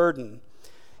and the burden.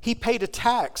 He paid a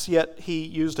tax, yet he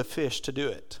used a fish to do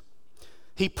it.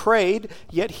 He prayed,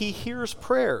 yet he hears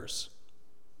prayers.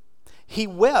 He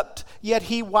wept, yet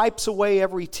he wipes away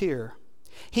every tear.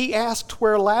 He asked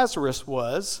where Lazarus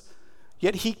was,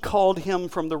 yet he called him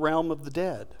from the realm of the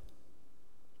dead.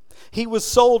 He was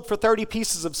sold for 30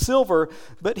 pieces of silver,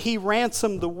 but he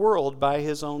ransomed the world by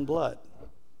his own blood.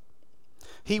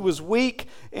 He was weak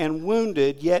and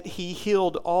wounded, yet he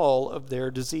healed all of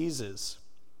their diseases.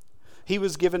 He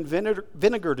was given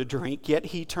vinegar to drink, yet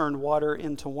he turned water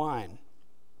into wine.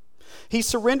 He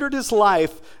surrendered his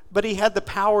life, but he had the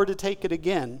power to take it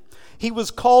again. He was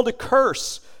called a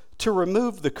curse to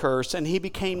remove the curse, and he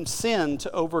became sin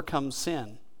to overcome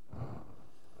sin.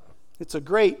 It's a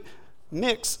great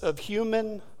mix of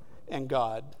human and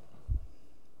God.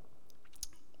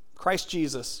 Christ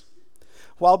Jesus,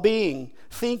 while being,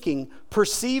 thinking,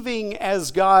 perceiving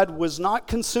as God, was not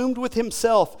consumed with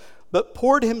himself, but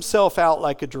poured himself out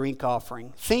like a drink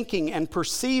offering, thinking and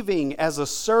perceiving as a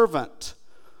servant,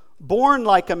 born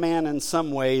like a man in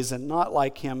some ways and not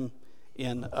like him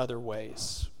in other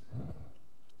ways.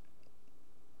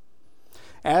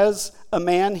 As a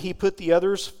man, he put the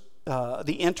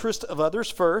interest of others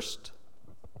first.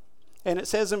 And it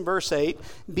says in verse 8,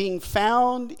 being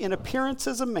found in appearance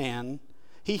as a man,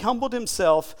 he humbled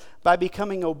himself by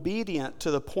becoming obedient to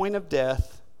the point of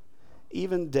death,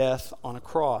 even death on a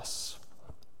cross.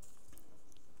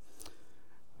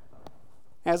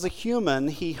 As a human,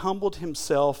 he humbled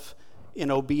himself in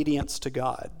obedience to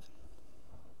God,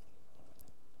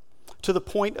 to the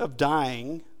point of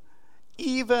dying,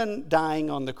 even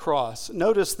dying on the cross.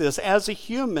 Notice this, as a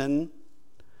human,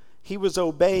 he was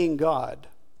obeying God,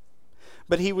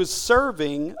 but he was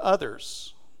serving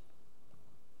others.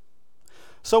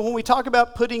 So when we talk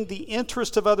about putting the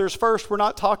interest of others first, we're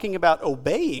not talking about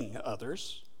obeying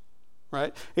others,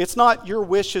 right? It's not your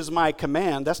wish is my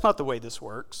command. That's not the way this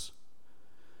works.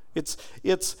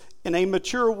 It's in a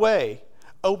mature way,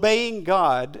 obeying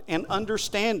God and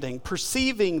understanding,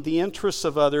 perceiving the interests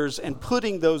of others and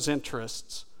putting those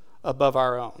interests above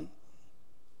our own.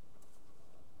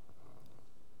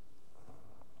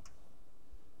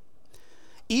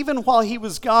 Even while he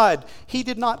was God, he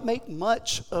did not make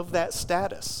much of that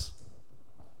status.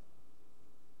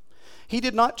 He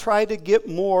did not try to get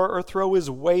more or throw his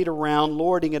weight around,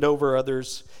 lording it over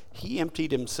others. He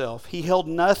emptied himself. He held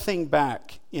nothing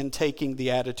back in taking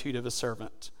the attitude of a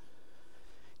servant.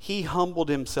 He humbled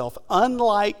himself,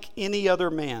 unlike any other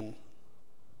man.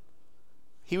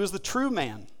 He was the true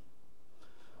man,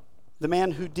 the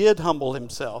man who did humble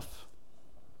himself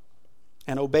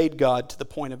and obeyed God to the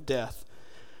point of death.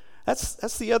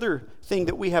 That's the other thing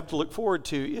that we have to look forward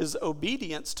to, is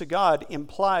obedience to God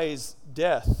implies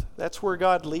death. That's where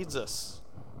God leads us.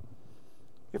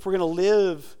 If we're going to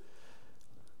live,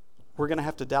 we're going to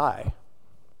have to die.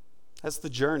 That's the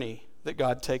journey that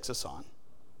God takes us on.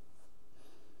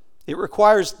 It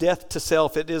requires death to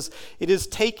self. It is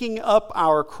taking up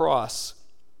our cross.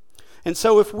 And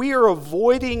so if we are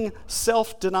avoiding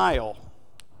self-denial,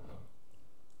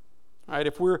 right,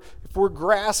 if we're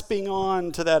grasping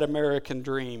on to that American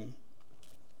dream,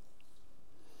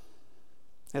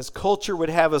 as culture would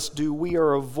have us do, we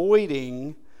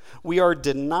are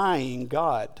denying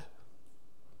God.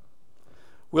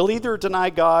 We'll either deny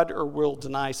God or we'll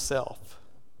deny self.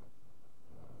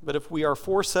 But if we are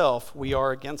for self, we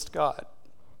are against God.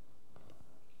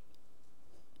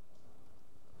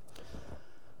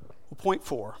 Point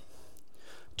 4.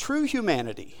 True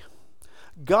humanity,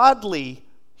 godly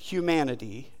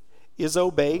humanity, is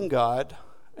obeying God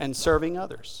and serving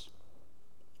others.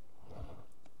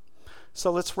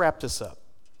 So let's wrap this up.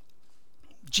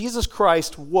 Jesus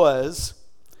Christ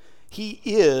He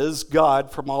is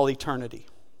God from all eternity.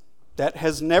 That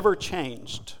has never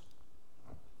changed.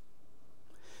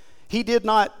 He did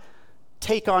not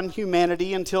take on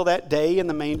humanity until that day in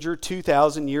the manger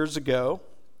 2,000 years ago.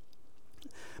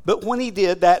 But when he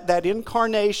did, that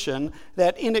incarnation,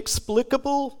 that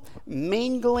inexplicable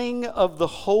mingling of the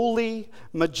holy,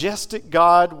 majestic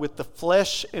God with the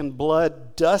flesh and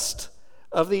blood dust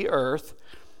of the earth,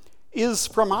 is,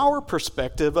 from our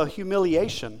perspective, a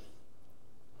humiliation.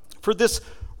 For this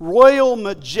royal,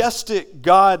 majestic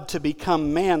God to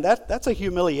become man, that's a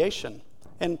humiliation.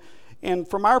 And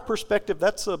from our perspective,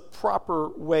 that's a proper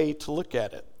way to look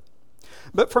at it.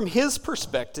 But from his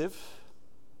perspective,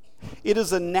 it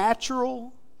is a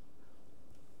natural,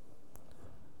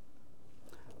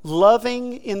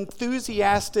 loving,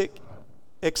 enthusiastic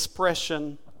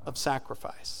expression of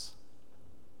sacrifice.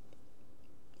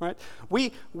 Right?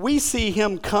 We see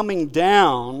him coming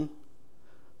down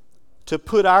to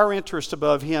put our interest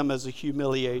above him as a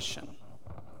humiliation.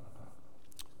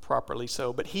 Properly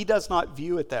so, but he does not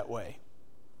view it that way.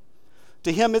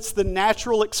 To him, it's the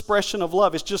natural expression of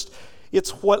love.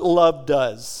 It's what love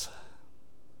does.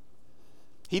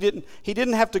 He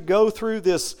didn't have to go through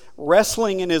this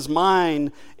wrestling in his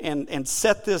mind and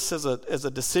set this as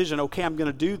a decision. Okay, I'm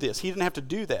going to do this. He didn't have to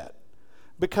do that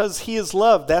because he is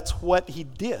love. That's what he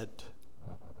did.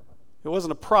 It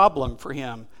wasn't a problem for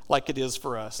him like it is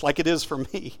for us, like it is for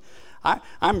me.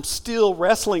 I'm still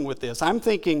wrestling with this. I'm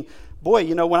thinking, boy,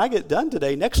 when I get done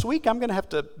today, next week I'm going to have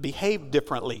to behave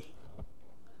differently.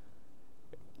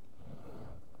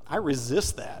 I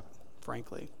resist that,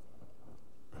 frankly.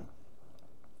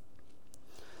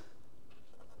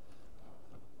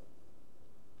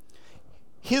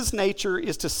 His nature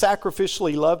is to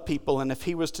sacrificially love people, and if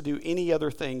he was to do any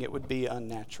other thing, it would be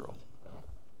unnatural.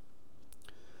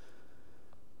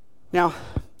 Now,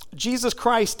 Jesus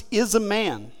Christ is a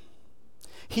man.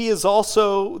 He is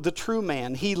also the true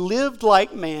man. He lived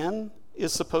like man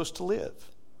is supposed to live.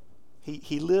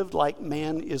 He lived like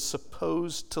man is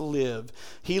supposed to live.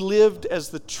 He lived as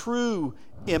the true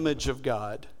image of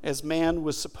God, as man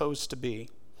was supposed to be.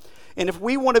 And if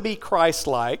we want to be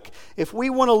Christ-like, if we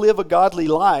want to live a godly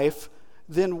life,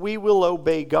 then we will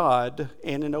obey God,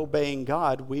 and in obeying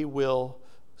God, we will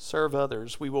serve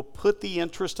others. We will put the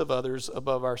interest of others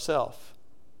above ourselves.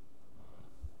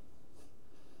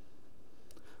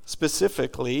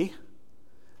 Specifically,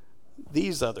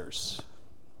 these others.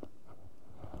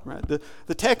 Right?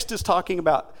 The text is talking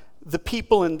about the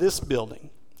people in this building.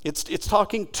 It's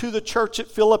talking to the church at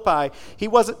Philippi.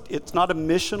 It's not a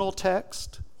missional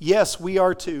text. Yes, we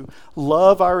are to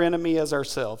love our enemy as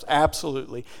ourselves.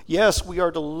 Absolutely. Yes, we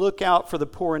are to look out for the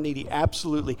poor and needy.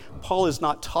 Absolutely. Paul is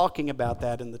not talking about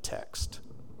that in the text.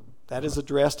 That is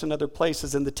addressed in other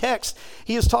places. In the text,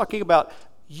 he is talking about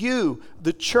you,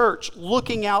 the church,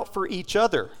 looking out for each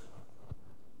other.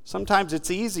 Sometimes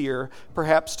it's easier,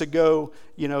 perhaps, to go,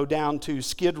 down to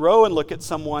Skid Row and look at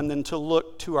someone than to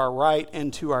look to our right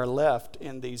and to our left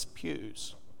in these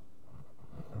pews.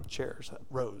 Chairs,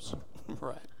 rows,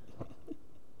 right.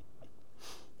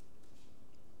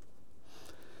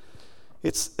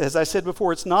 It's, as I said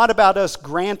before, it's not about us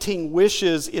granting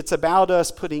wishes. It's about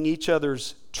us putting each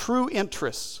other's true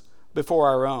interests before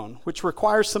our own, which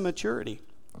requires some maturity.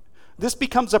 This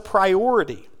becomes a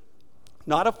priority,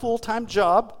 not a full-time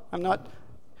job. I'm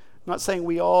not saying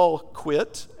we all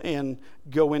quit and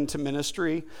go into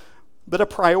ministry, but a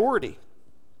priority.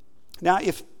 Now,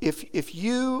 if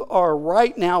you are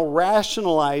right now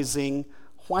rationalizing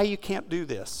why you can't do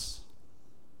this,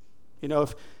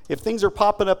 if things are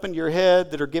popping up in your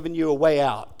head that are giving you a way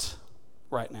out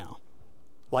right now,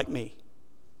 like me,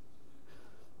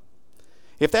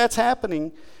 if that's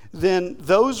happening, then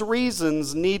those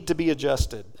reasons need to be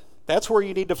adjusted. That's where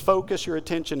you need to focus your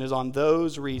attention, is on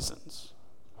those reasons.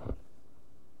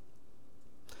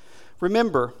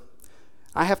 Remember,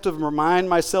 I have to remind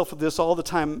myself of this all the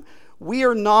time. We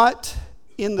are not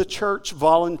in the church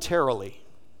voluntarily.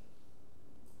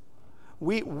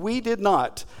 We did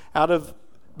not,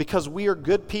 because we are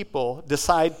good people,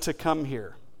 decide to come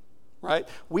here. Right?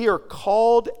 We are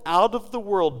called out of the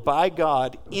world by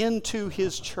God into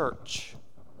His church.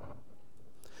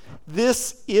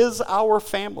 This is our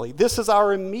family. This is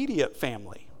our immediate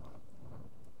family.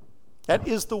 That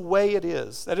is the way it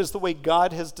is. That is the way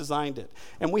God has designed it.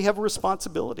 And we have a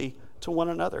responsibility to one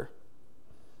another.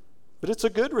 But it's a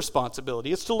good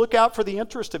responsibility. It's to look out for the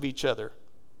interest of each other.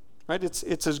 Right?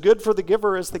 It's as good for the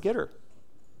giver as the getter.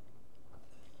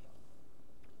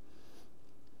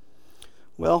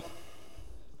 Well,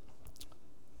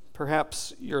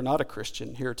 perhaps you're not a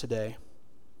Christian here today.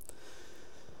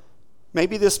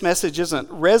 Maybe this message isn't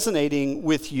resonating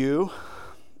with you,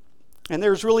 and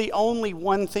there's really only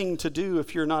one thing to do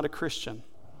if you're not a Christian,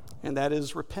 and that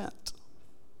is repent.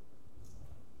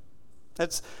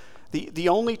 That's the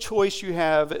only choice you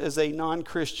have as a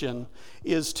non-Christian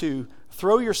is to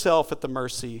throw yourself at the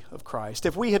mercy of Christ.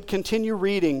 If we had continued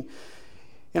reading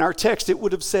in our text, it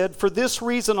would have said, for this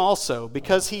reason also,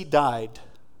 because He died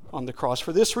on the cross,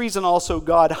 for this reason also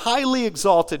God highly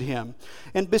exalted Him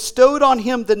and bestowed on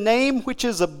Him the name which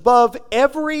is above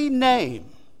every name,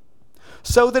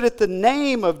 so that at the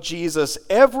name of Jesus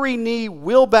every knee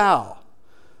will bow,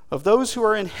 of those who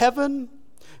are in heaven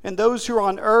and those who are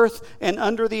on earth and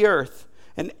under the earth,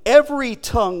 and every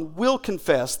tongue will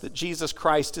confess that Jesus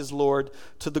Christ is Lord,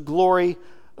 to the glory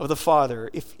of the Father.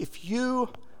 If you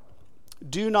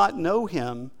do not know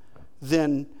Him,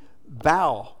 then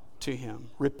bow to Him.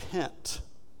 Repent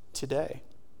today.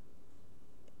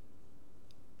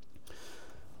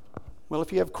 Well,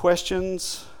 if you have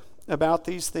questions about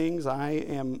these things, I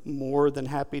am more than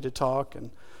happy to talk.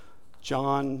 And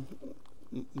John,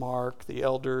 Mark, the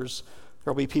elders,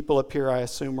 there'll be people up here. I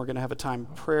assume we're going to have a time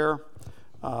of prayer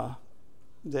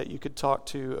that you could talk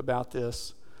to about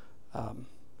this.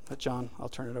 But John, I'll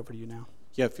turn it over to you now.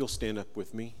 Yeah, if you'll stand up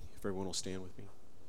with me, if everyone will stand with me.